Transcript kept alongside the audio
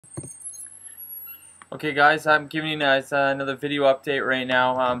Okay guys, I'm giving you guys another video update right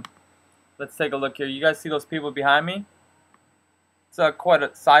now. Let's take a look here. You guys see those people behind me? It's quite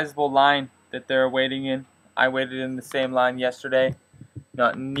a sizable line that they're waiting in. I waited in the same line yesterday.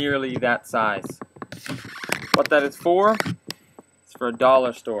 Not nearly that size. What that is for? It's for a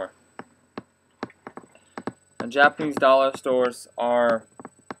dollar store. Now, Japanese dollar stores are,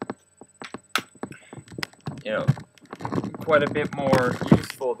 you know, quite a bit more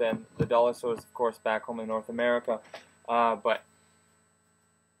useful than the dollar stores, of course, back home in North America. But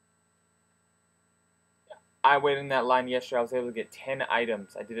I waited in that line yesterday. I was able to get 10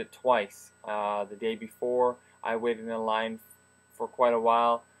 items. I did it twice. The day before, I waited in a line for quite a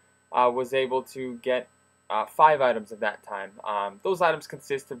while. I was able to get 5 items at that time. Those items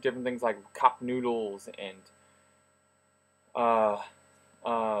consist of different things like cup noodles and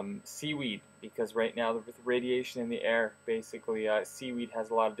seaweed, because right now with radiation in the air, basically seaweed has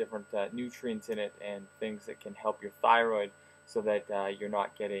a lot of different nutrients in it and things that can help your thyroid so that you're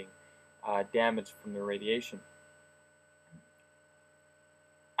not getting damage from the radiation.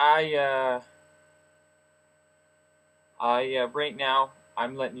 Right now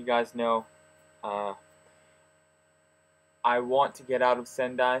I'm letting you guys know I want to get out of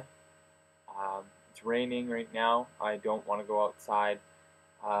Sendai. It's raining right now. I don't want to go outside.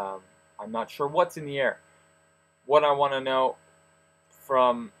 I'm not sure what's in the air. What I want to know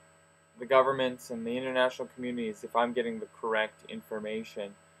from the governments and the international community is if I'm getting the correct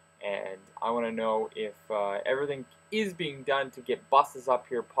information, and I want to know if everything is being done to get buses up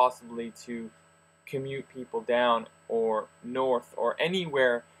here, possibly to commute people down or north or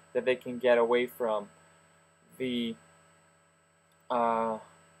anywhere that they can get away from the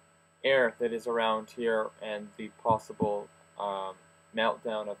air that is around here and the possible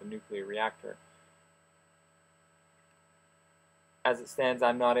meltdown of a nuclear reactor. As it stands,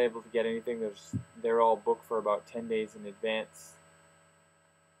 I'm not able to get anything. They're all booked for about 10 days in advance.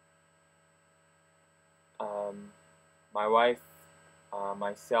 My wife,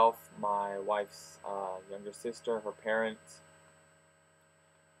 myself, my wife's younger sister, her parents,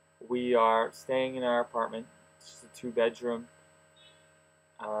 we are staying in our apartment. It's just a 2-bedroom.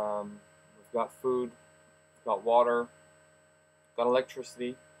 We've got food, we've got water, got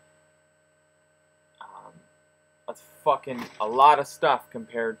electricity. That's fucking a lot of stuff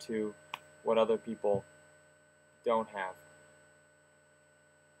compared to what other people don't have.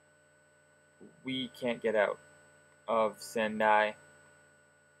 We can't get out of Sendai,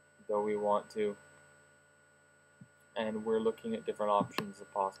 though we want to, and we're looking at different options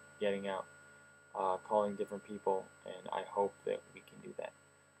of possibly getting out, calling different people, and I hope that we can do that.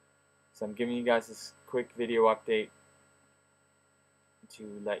 So I'm giving you guys this quick video update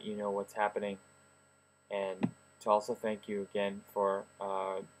to let you know what's happening, and to also thank you again for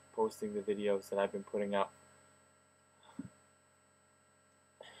posting the videos that I've been putting up.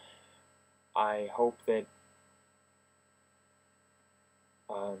 I hope that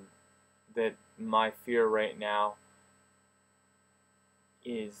that my fear right now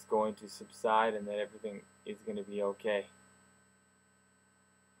is going to subside and that everything is going to be okay.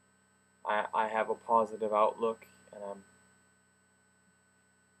 I have a positive outlook, and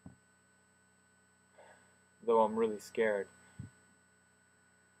though I'm really scared,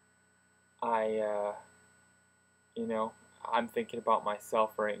 you know, I'm thinking about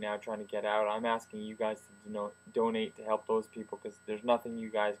myself right now, trying to get out. I'm asking you guys to donate to help those people, because there's nothing you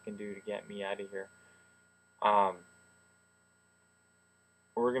guys can do to get me out of here.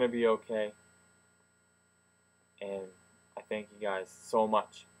 We're gonna be okay, and I thank you guys so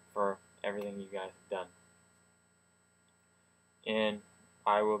much for everything you guys have done. And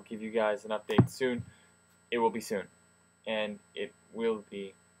I will give you guys an update soon. It will be soon, and it will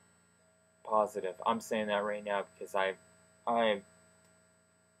be positive. I'm saying that right now because I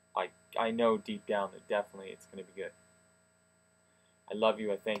know deep down that definitely it's going to be good. I love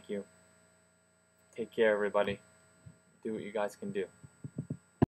you. I thank you. Take care, everybody. Do what you guys can do.